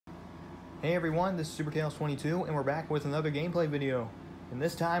Hey everyone, this is SuperTales22 and we're back with another gameplay video. And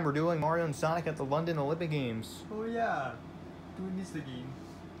this time we're doing Mario and Sonic at the London Olympic Games. Oh yeah, doing this again.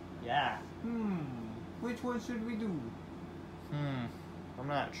 Yeah. Which one should we do? I'm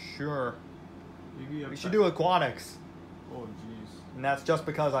not sure. Maybe We should do aquatics. Oh jeez. And that's just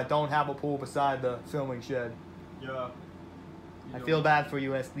because I don't have a pool beside the filming shed. Yeah. I feel bad for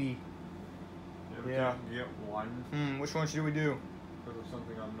you, SD. Yeah. Get one. Which one should we do? Because of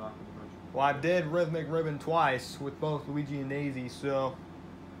something I'm not going to mention. Well, I did Rhythmic Ribbon twice with both Luigi and Daisy, so...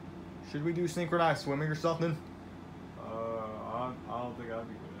 Should we do synchronized swimming or something? I don't think I'd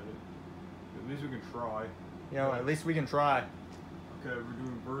be good at it. At least we can try. Yeah, well, at least we can try. Okay, we're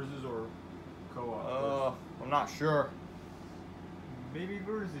doing versus or co-op? I'm not sure. Maybe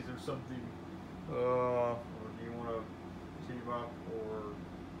versus or something. Uh... Or do you want to team up or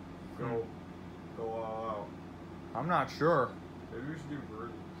go all out? I'm not sure. Maybe we should do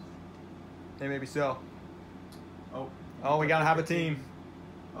versus. Hey, maybe so. Oh, we gotta have a team.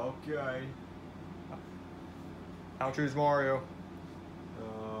 Okay. I'll choose Mario.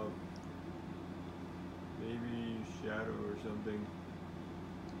 Maybe Shadow or something.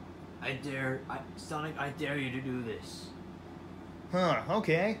 Sonic, I dare you to do this. Huh,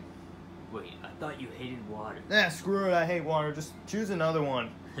 okay. Wait, I thought you hated water. Screw it, I hate water. Just choose another one.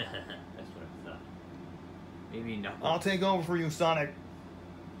 That's what I thought. Maybe Knuckles. I'll take over for you, Sonic.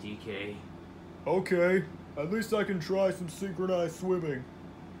 DK. Okay. At least I can try some synchronized swimming.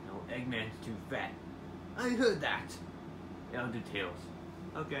 No, Eggman's too fat. I heard that. Yeah, I'll do Tails.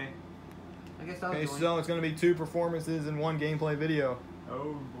 Okay. I guess I'll Okay, join. so it's gonna be 2 performances in 1 gameplay video.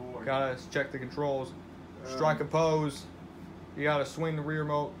 Oh boy. Gotta check the controls. Strike a pose. You gotta swing the Wii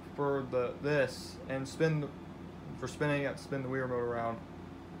remote for this and spin for spinning. You have to spin the Wii remote around.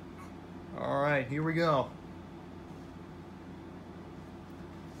 All right, here we go.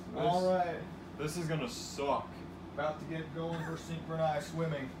 All right, this is gonna suck. about to get going for synchronized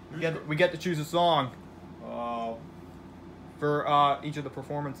swimming. We get to choose a song for each of the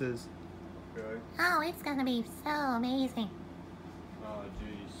performances. Okay. Oh, it's gonna be so amazing. Oh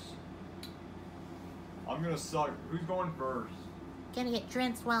jeez. I'm gonna suck. Who's going first? Gonna get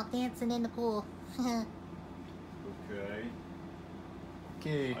drenched while dancing in the pool. Okay.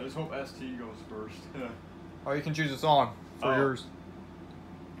 Okay. I just hope ST goes first. Oh, you can choose a song for yours.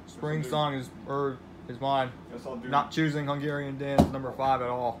 Spring song is mine. Guess I'll do. Not choosing Hungarian Dance number 5 at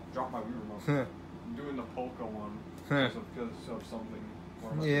all. Drop my Wii remote. I'm doing the polka one because of something.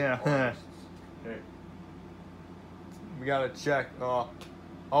 Yeah. Okay. We gotta check.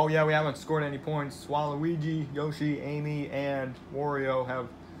 Oh yeah, we haven't scored any points. Waluigi, Yoshi, Amy, and Wario have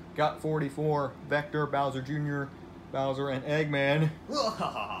got 44. Vector, Bowser Jr., Bowser, and Eggman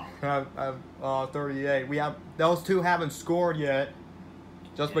have 38. Those 2 haven't scored yet,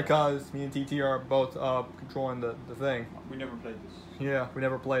 just because me and TT are both controlling the thing. We never played this. Yeah, we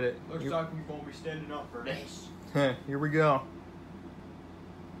never played it. Looks like we're gonna be standing up for this. Here we go.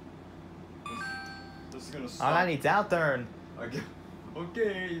 This is gonna suck. All right, it's out turn.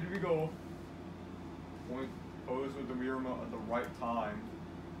 Okay, here we go. Point pose with the Wii remote at the right time.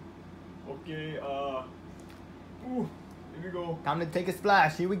 Okay, ooh, here we go. Time to take a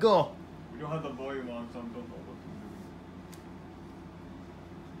splash. Here we go. We don't have the volume on, so I don't know what to do.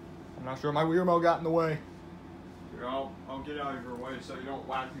 I'm not sure my Wii remote got in the way. Here, I'll get out of your way so you don't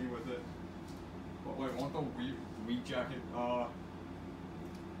whack me with it. But wait, want the Wii jacket, want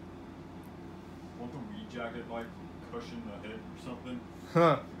the Wii jacket, like, cushion the head or something?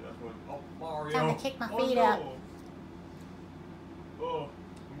 Huh. That's what, oh, Mario. Time to kick my feet no. up. Oh,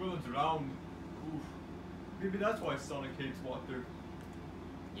 I'm gonna drown. Oof. Maybe that's why Sonic hates water.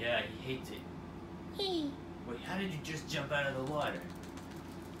 Yeah, he hates it. Hey. Wait, how did you just jump out of the water?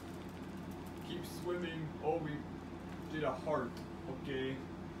 Keep swimming. Oh, we did a heart. Okay.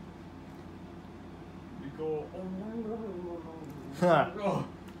 We go. Huh. Oh,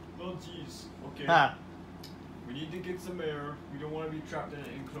 jeez. Okay. Ha. We need to get some air. We don't want to be trapped in an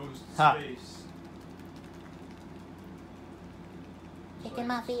enclosed Ha. space. Kicking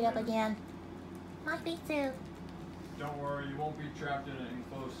my feet up again. My feet too. Don't worry, you won't be trapped in an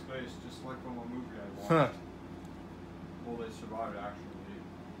enclosed space, just like from a movie I Huh. watched. Well, they survived actually.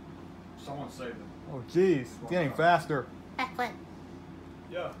 Someone saved them. Oh, jeez. It's getting faster. Backflip.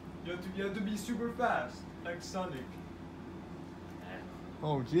 Yeah, you have to be super fast, like Sonic.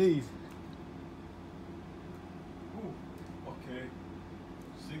 Oh, jeez. Ooh, okay.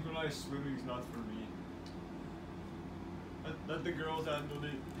 Synchronized swimming's not for me. Let the girls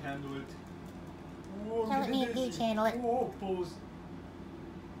handle it. Whoa, Don't let me and Peach handle it. Whoa, pose.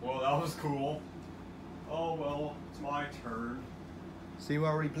 Well, that was cool. Oh well, it's my turn. See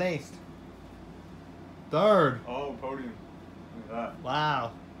where we placed. Third. Oh, podium. Look at that.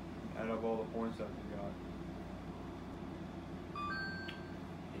 Wow. Add up all the points that you got.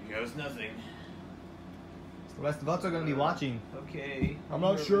 Here goes nothing. The rest of us are going to be watching. Okay. I'm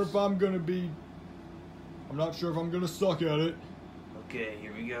not sure if I'm going to be... I'm not sure if I'm going to suck at it. Okay,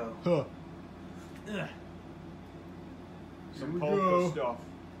 here we go. Huh. Ugh. Some we polka go. stuff.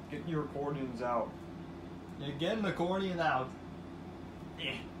 Get your accordions out. You're getting the accordion out.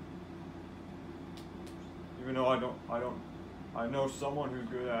 Eh. Even though I know someone who's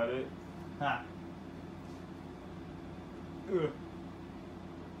good at it. Ha. Ugh.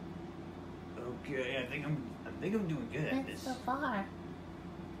 Okay, I think I'm doing good at That's this. so far.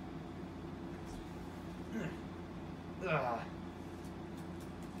 Ugh.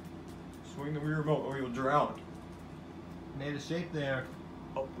 Swing the Wii remote or you'll drown. Made a shape there.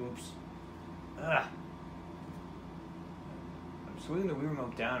 Oh, oops. Ugh. I'm swinging the Wii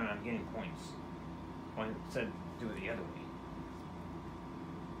remote down and I'm getting points. When it said do it the other way.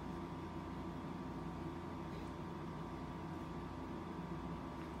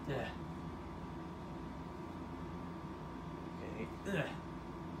 Yeah. Okay. Ugh.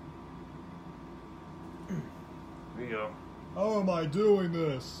 Here we go. How am I doing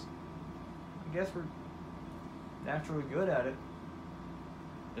this? I guess we're naturally good at it.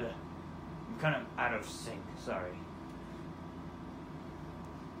 Ugh. I'm kind of out of sync. Sorry.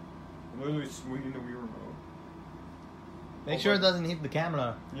 I'm literally swinging the Wii remote. Make sure it doesn't hit the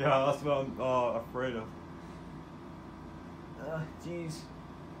camera. Yeah, that's what I'm afraid of. Jeez.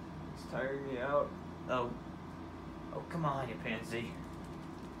 It's tiring me out. Oh. Oh, come on, you pansy.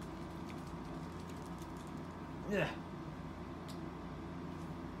 Yeah.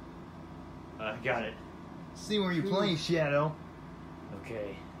 Got it. See where you play, Shadow.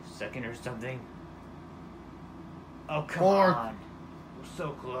 Okay, second or something. Oh, come Fourth. on. We're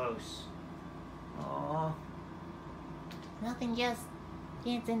so close. Aww. Nothing, just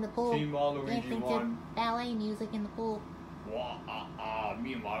dance in the pool. Team Waluigi Dancing won. to ballet music in the pool.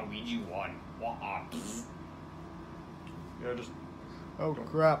 Me and Waluigi won. Yeah, just. Oh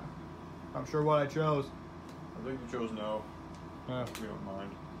crap. I'm sure what I chose. I think you chose no. Huh. We don't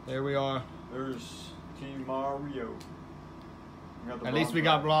mind. There we are. There's Team Mario. We got the At least bronze we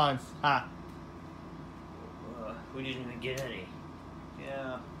got medal. bronze. Ha. We didn't even get any.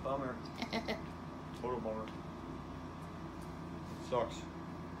 Yeah, bummer. Total bummer. Sucks.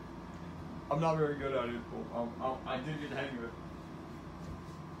 I'm not very good at it, but I did get the hang of it.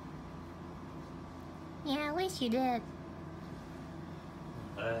 Yeah, I wish you did.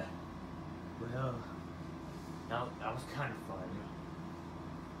 Well, that was kind of fun.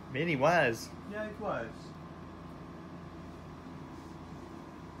 Minnie was. Yeah, it was.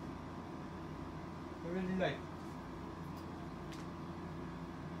 I really like.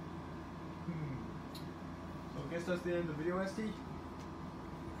 So I guess that's the end of the video, ST?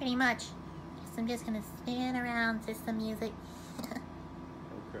 Pretty much. Guess I'm just gonna spin around to some music.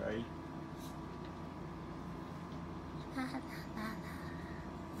 Okay. La, la, la,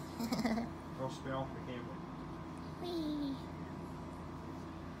 la. I'll spin off the camera. Whee.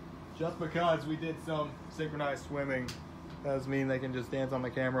 Just because we did some synchronized swimming doesn't mean they can just dance on the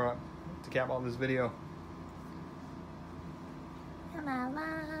camera to cap off this video. La, la,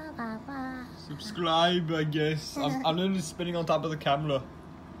 la, la. Subscribe, I guess. I'm literally spinning on top of the camera.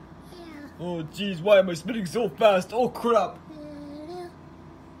 Yeah. Oh jeez, why am I spinning so fast? Oh crap!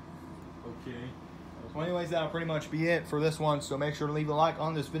 Okay. So anyways, that'll pretty much be it for this one. So make sure to leave a like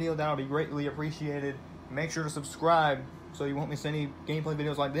on this video. That'll be greatly appreciated. Make sure to subscribe so you won't miss any gameplay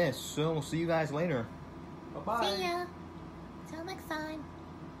videos like this. So we'll see you guys later. Bye-bye. See ya. Till next time.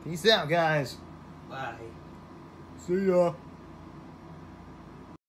 Peace out, guys. Bye. See ya.